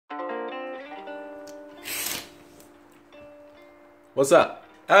What's up?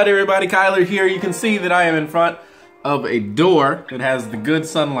 Howdy everybody, Kyler here. You can see that I am in front of a door that has the good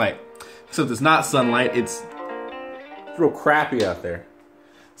sunlight. Except it's not sunlight, it's real crappy out there.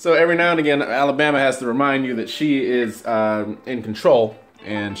 So every now and again, Alabama has to remind you that she is in control,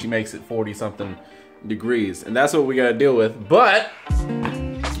 and she makes it 40-something degrees. And that's what we gotta deal with, but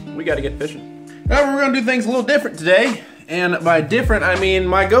we gotta get fishing. However, we're gonna do things a little different today. And by different, I mean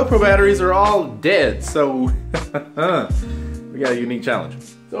my GoPro batteries are all dead, so we got a unique challenge.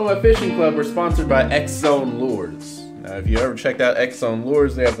 So my fishing club, we're sponsored by X-Zone Lures. Now, if you ever checked out X-Zone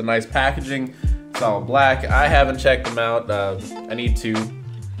Lures, they have the nice packaging. It's all black. I haven't checked them out. I need to,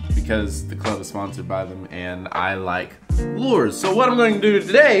 because the club is sponsored by them and I like lures. So what I'm going to do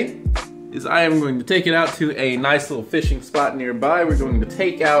today is I am going to take it out to a nice little fishing spot nearby. We're going to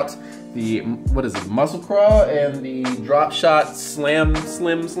take out the, what is it, muscle craw and the drop shot slim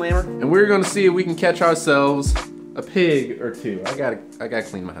slammer. And we're gonna see if we can catch ourselves a pig or two. I gotta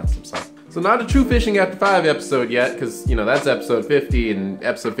clean my house, I'm sorry. So not a True Fishing After 5 episode yet, because you know, that's episode 50 and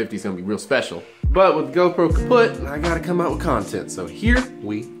episode 50 is gonna be real special. But with GoPro kaput, I gotta come out with content. So here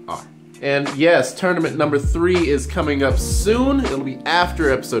we are. And yes, tournament number 3 is coming up soon. It'll be after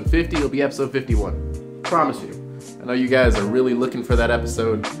episode 50, it'll be episode 51. Promise you. I know you guys are really looking for that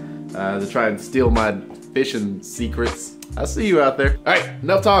episode. To try and steal my fishing secrets. I see you out there. All right,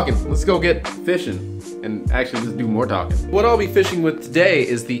 enough talking. Let's go get fishing and actually just do more talking. What I'll be fishing with today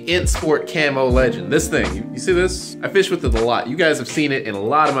is the Entsport Camo Legend. This thing, you see this? I fish with it a lot. You guys have seen it in a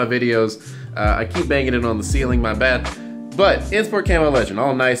lot of my videos. I keep banging it on the ceiling, my bad. But Entsport Camo Legend,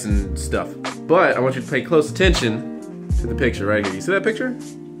 all nice and stuff. But I want you to pay close attention to the picture right here. You see that picture?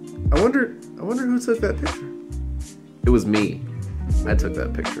 I wonder who took that picture. It was me. I took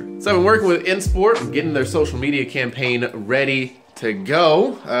that picture. So I've been working with Entsport and getting their social media campaign ready to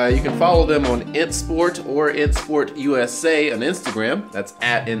go. You can follow them on Entsport or Entsport USA on Instagram. That's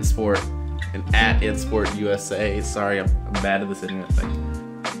at Entsport and at Entsport USA. Sorry, I'm bad at this internet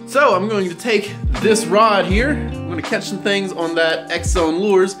thing. So I'm going to take this rod here. I'm going to catch some things on that X-Zone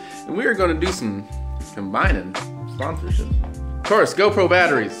Lures, and we are going to do some combining sponsorships. Of course, GoPro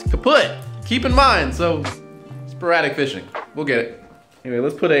batteries, kaput. Keep in mind, so sporadic fishing. We'll get it. Anyway,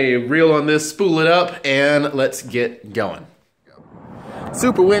 let's put a reel on this, spool it up, and let's get going.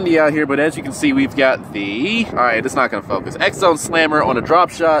 Super windy out here, but as you can see, we've got the, all right, it's not gonna focus, X-Zone Slammer on a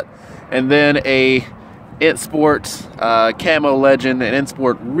drop shot, and then a Entsport Camo Legend, an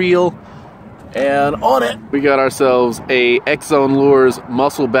Entsport reel, and on it, we got ourselves a X-Zone Lures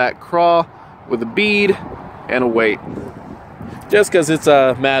muscleback craw with a bead and a weight. Just because it's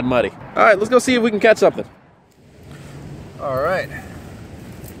mad muddy. All right, let's go see if we can catch something. All right.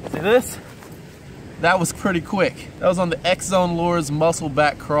 See this? That was pretty quick. That was on the X-Zone Lures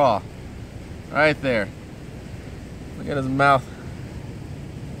muscleback craw. Right there. Look at his mouth.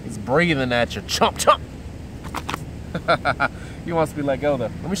 He's breathing at you. Chomp, chomp. He wants to be let go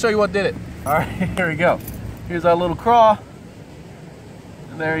though. Let me show you what did it. All right, here we go. Here's our little craw.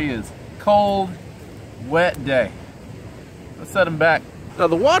 And there he is. Cold, wet day. Let's set him back. Now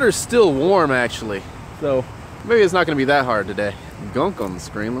the water's still warm actually. So maybe it's not gonna be that hard today. Gunk on the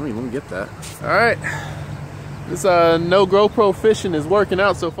screen, let me get that. All right, this no GoPro fishing is working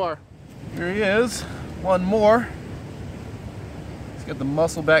out so far. Here he is, one more. He's got the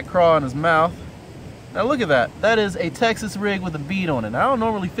muscleback craw in his mouth. Now look at that, that is a Texas rig with a bead on it. Now, I don't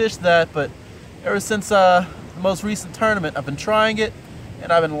normally fish that, but ever since the most recent tournament, I've been trying it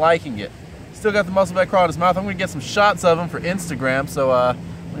and I've been liking it. Still got the muscleback craw in his mouth. I'm gonna get some shots of him for Instagram, so I'm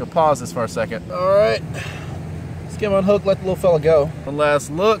gonna pause this for a second. All right. Get him on hook, let the little fella go. One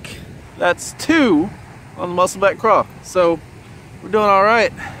last look. That's 2 on the muscleback craw. So we're doing all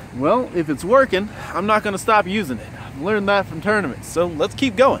right. Well, if it's working, I'm not gonna stop using it. I've learned that from tournaments, so let's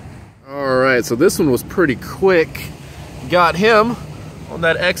keep going. All right, so this one was pretty quick. Got him on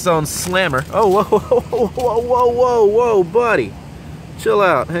that X-Zone Slammer. Oh, whoa, whoa, whoa, whoa, whoa, whoa, whoa, buddy. Chill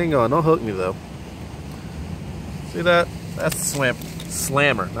out, hang on, don't hook me though. See that? That's the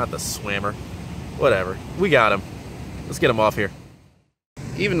slammer, not the swammer. Whatever, we got him. Let's get him off here.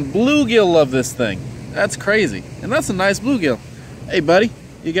 Even bluegill love this thing. That's crazy. And that's a nice bluegill. Hey buddy,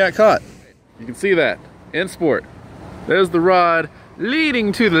 you got caught. You can see that. Entsport. There's the rod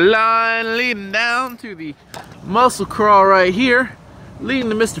leading to the line, leading down to the muscle craw right here, leading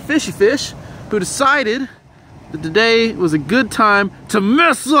to Mr. Fishy Fish, who decided that today was a good time to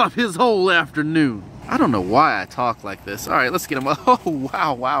mess up his whole afternoon. I don't know why I talk like this. All right, let's get him off. Oh,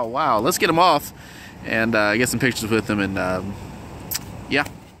 wow, wow, wow. Let's get him off and get some pictures with him and yeah.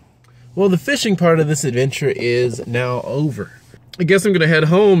 Well, the fishing part of this adventure is now over. I guess I'm gonna head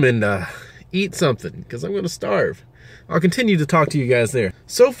home and eat something because I'm gonna starve. I'll continue to talk to you guys there.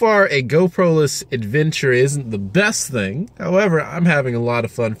 So far, a GoPro-less adventure isn't the best thing. However, I'm having a lot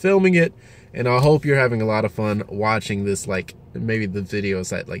of fun filming it, and I hope you're having a lot of fun watching this. Like, maybe the video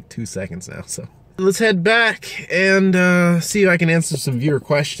is at like 2 seconds now, so. Let's head back and see if I can answer some viewer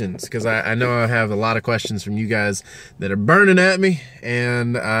questions, because I know I have a lot of questions from you guys that are burning at me,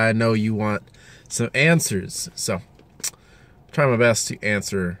 and I know you want some answers. So, I'll try my best to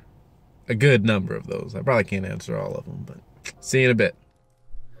answer a good number of those. I probably can't answer all of them, but see you in a bit.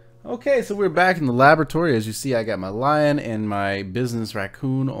 Okay, so we're back in the laboratory. As you see, I got my lion and my business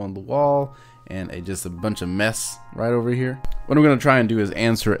raccoon on the wall, and just a bunch of mess right over here. What I'm going to try and do is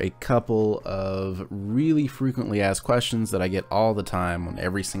answer a couple of really frequently asked questions that I get all the time on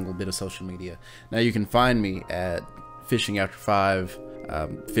every single bit of social media. Now, you can find me at Fishing After 5,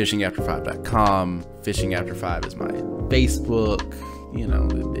 fishingafter5.com. Fishing After 5 is my Facebook. You know,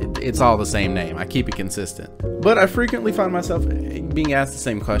 it's all the same name. I keep it consistent. But I frequently find myself being asked the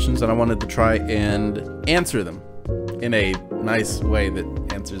same questions, and I wanted to try and answer them in a nice way that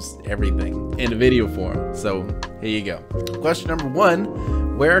answers everything in a video form. So here you go. Question number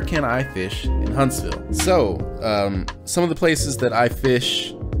 1, where can I fish in Huntsville? So some of the places that I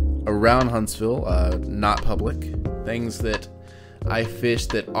fish around Huntsville, not public. Things that I fish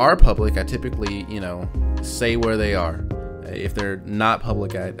that are public, I typically, you know, say where they are. If they're not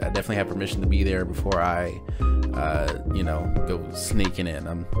public, I definitely have permission to be there before I, you know, go sneaking in.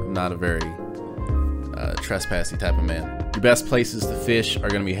 I'm not a very trespassy type of man. Your best places to fish are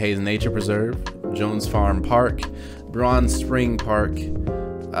going to be Hayes Nature Preserve, Jones Farm Park, Bronze Spring Park.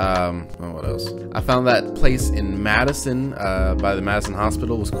 What else? I found that place in Madison by the Madison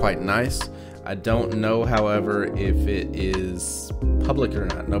Hospital was quite nice. I don't know, however, if it is public or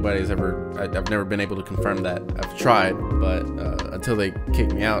not. I've never been able to confirm that. I've tried, but until they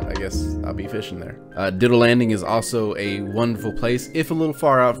kick me out, I guess I'll be fishing there. Diddle Landing is also a wonderful place, if a little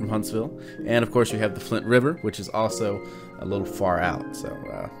far out from Huntsville. And of course, you have the Flint River, which is also a little far out. So,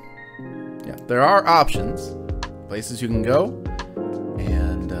 yeah, there are options, places you can go.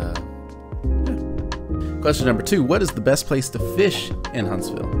 And, yeah. Question number 2, what is the best place to fish in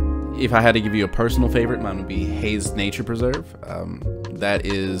Huntsville? If I had to give you a personal favorite, mine would be Hayes Nature Preserve. That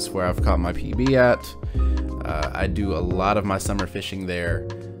is where I've caught my PB at. I do a lot of my summer fishing there.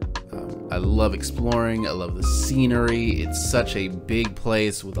 I love exploring. I love the scenery. It's such a big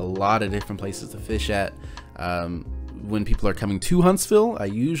place with a lot of different places to fish at. When people are coming to Huntsville, I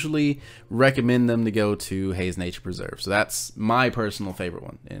usually recommend them to go to Hayes Nature Preserve. So that's my personal favorite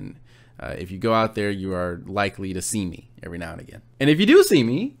one. And if you go out there, you are likely to see me every now and again. And if you do see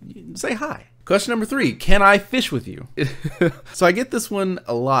me, say hi. Question number 3, can I fish with you? So I get this one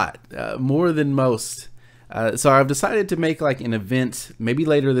a lot, more than most. So I've decided to make like an event maybe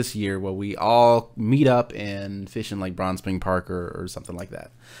later this year where we all meet up and fish in like Bronze Spring Park or something like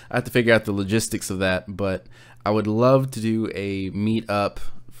that. I have to figure out the logistics of that, but I would love to do a meet up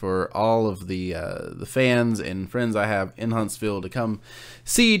for all of the fans and friends I have in Huntsville to come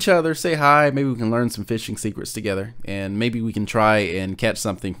see each other, say hi. Maybe we can learn some fishing secrets together, and maybe we can try and catch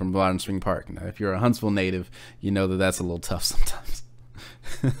something from Bronze Spring Park. Now, if you're a Huntsville native, you know that that's a little tough sometimes.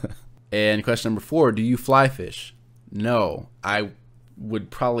 And question number 4, do you fly fish? No, I would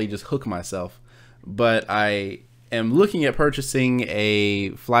probably just hook myself, but I am looking at purchasing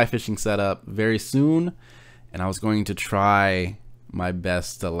a fly fishing setup very soon, and I was going to try my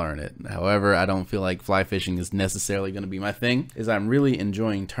best to learn it. However, I don't feel like fly fishing is necessarily going to be my thing, as I'm really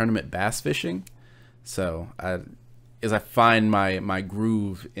enjoying tournament bass fishing. So as I find my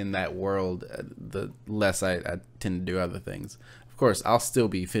groove in that world, the less I tend to do other things. Of course, I'll still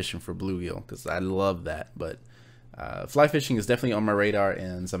be fishing for bluegill because I love that, but fly fishing is definitely on my radar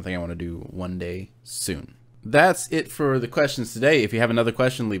and something I want to do one day soon. That's it for the questions today. If you have another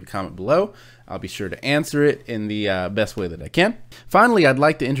question, leave a comment below. I'll be sure to answer it in the best way that I can. Finally, I'd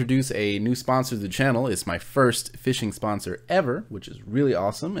like to introduce a new sponsor to the channel. It's my first fishing sponsor ever, which is really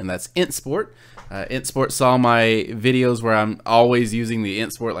awesome, and that's Entsport. Entsport saw my videos where I'm always using the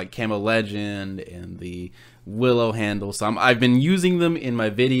Entsport like Camo Legend and the Willow handle. So I've been using them in my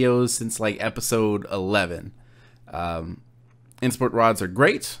videos since like episode 11. Entsport rods are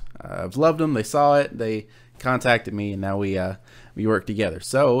great. I've loved them. They saw it. They contacted me, and now we work together.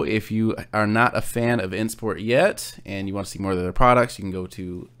 So if you are not a fan of Entsport yet and you want to see more of their products, you can go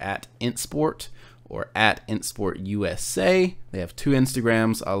to @Entsport or @EntsportUSA. They have 2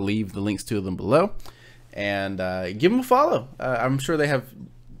 Instagrams. I'll leave the links to them below, and give them a follow. I'm sure they have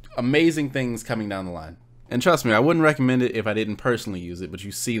amazing things coming down the line. And trust me, I wouldn't recommend it if I didn't personally use it, but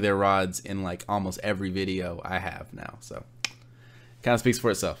you see their rods in like almost every video I have now. So Kind of speaks for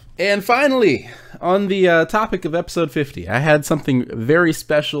itself. And finally, on the topic of episode 50, I had something very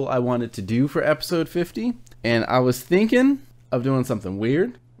special I wanted to do for episode 50. And I was thinking of doing something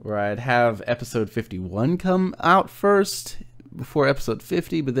weird, where I'd have episode 51 come out first before episode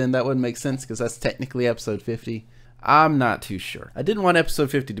 50, but then that wouldn't make sense because that's technically episode 50. I'm not too sure. I didn't want episode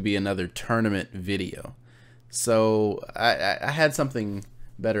 50 to be another tournament video. So I had something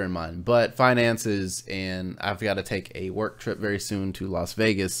better in mind, but finances, and I've got to take a work trip very soon to Las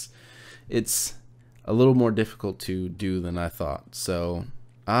Vegas. It's a little more difficult to do than I thought, so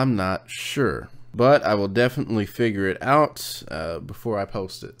I'm not sure, but I will definitely figure it out before I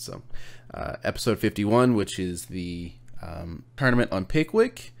post it. So episode 51, which is the tournament on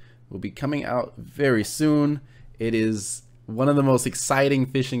Pickwick, will be coming out very soon. It is one of the most exciting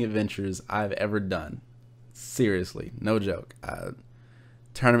fishing adventures I've ever done. Seriously, no joke.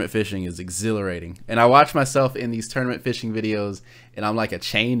 Tournament fishing is exhilarating, and I watch myself in these tournament fishing videos, and I'm like a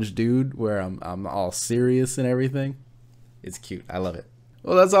changed dude where I'm all serious and everything. It's cute. I love it.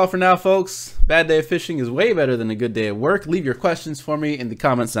 Well, that's all for now, folks. Bad day of fishing is way better than a good day of work. Leave your questions for me in the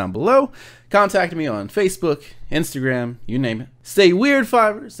comments down below. Contact me on Facebook, Instagram, you name it. Stay weird,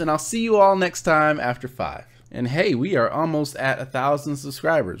 Fivers, and I'll see you all next time after 5. And hey, we are almost at 1,000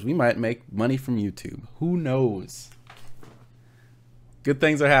 subscribers. We might make money from YouTube. Who knows? Good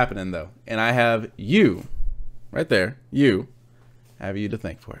things are happening, though. And I have you, right there, you, have you to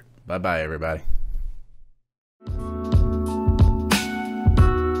thank for it. Bye-bye, everybody.